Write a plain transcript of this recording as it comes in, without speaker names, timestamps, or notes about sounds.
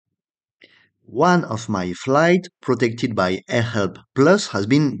One of my flight protected by AirHelp Plus has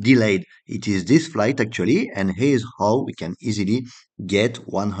been delayed. It is this flight actually, and here's how we can easily get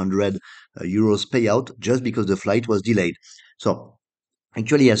 100 euros payout just because the flight was delayed. So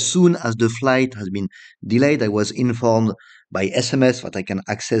actually, as soon as the flight has been delayed, I was informed by SMS that I can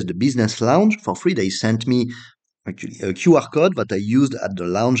access the business lounge for free. They sent me actually a QR code that I used at the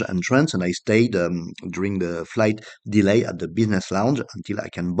lounge entrance, and I stayed during the flight delay at the business lounge until I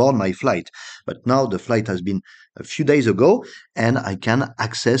can board my flight. But now the flight has been a few days ago, and I can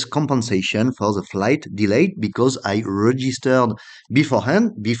access compensation for the flight delayed because I registered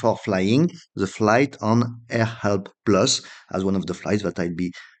beforehand, before flying, the flight on AirHelp Plus as one of the flights that I'll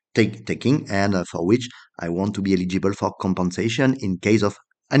be taking, and for which I want to be eligible for compensation in case of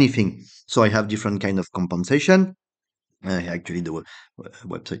anything. So I have different kind of compensation. Actually, the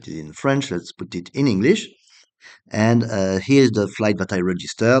website is in French. Let's put it in English. And here's the flight that I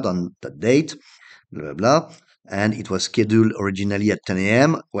registered on that date, blah, blah, blah. And it was scheduled originally at 10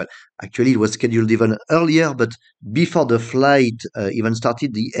 a.m. Well, actually, it was scheduled even earlier, but before the flight even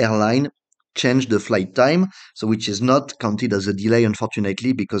started, the airline changed the flight time, so which is not counted as a delay,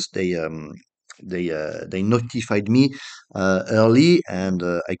 unfortunately, because they notified me early, and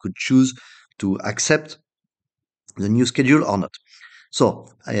I could choose to accept the new schedule or not. So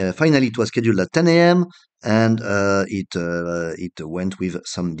finally, it was scheduled at 10 a.m. and it went with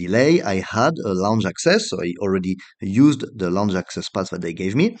some delay. I had a lounge access, so I already used the lounge access pass that they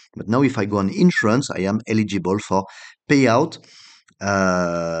gave me. But now, if I go on insurance, I am eligible for payout.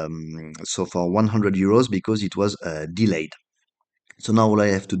 So for 100 euros because it was delayed. So now all I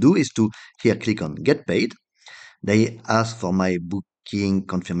have to do is to here click on Get Paid. They ask for my booking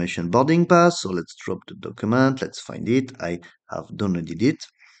confirmation boarding pass. So let's drop the document. Let's find it. I have downloaded it.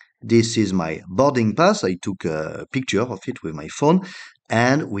 This is my boarding pass. I took a picture of it with my phone,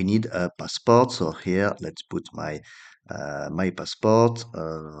 and we need a passport. So here, let's put my passport,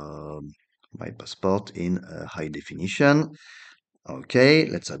 in high definition. Okay,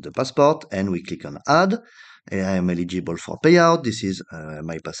 let's add the passport, and we click on Add. I am eligible for payout. This is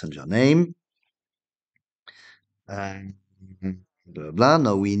my passenger name. And blah, blah.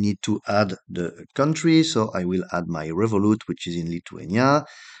 Now we need to add the country. So I will add my Revolut, which is in Lithuania,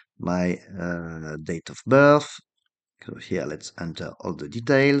 my date of birth. So here, let's enter all the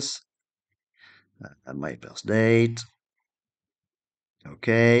details. My birth date.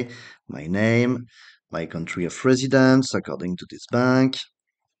 Okay, my name, my country of residence according to this bank.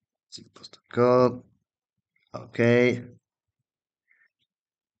 Postal code. Okay,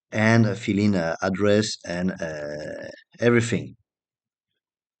 and fill in address and everything.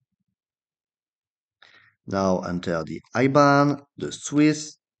 Now enter the IBAN, the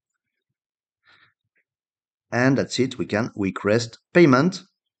Swiss, and that's it. We can request payment.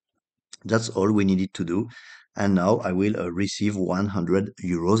 That's all we needed to do. And now I will receive 100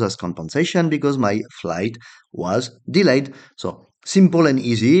 euros as compensation because my flight was delayed. So simple and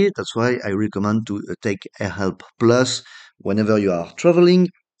easy. That's why I recommend to take AirHelp Plus whenever you are traveling.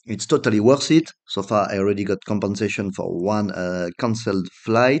 It's totally worth it. So far, I already got compensation for one cancelled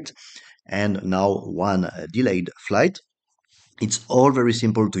flight and now one delayed flight. It's all very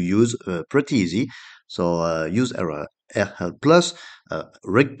simple to use, pretty easy. So use AirHelp Plus,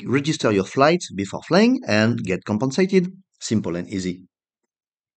 register your flights before flying, and get compensated. Simple and easy.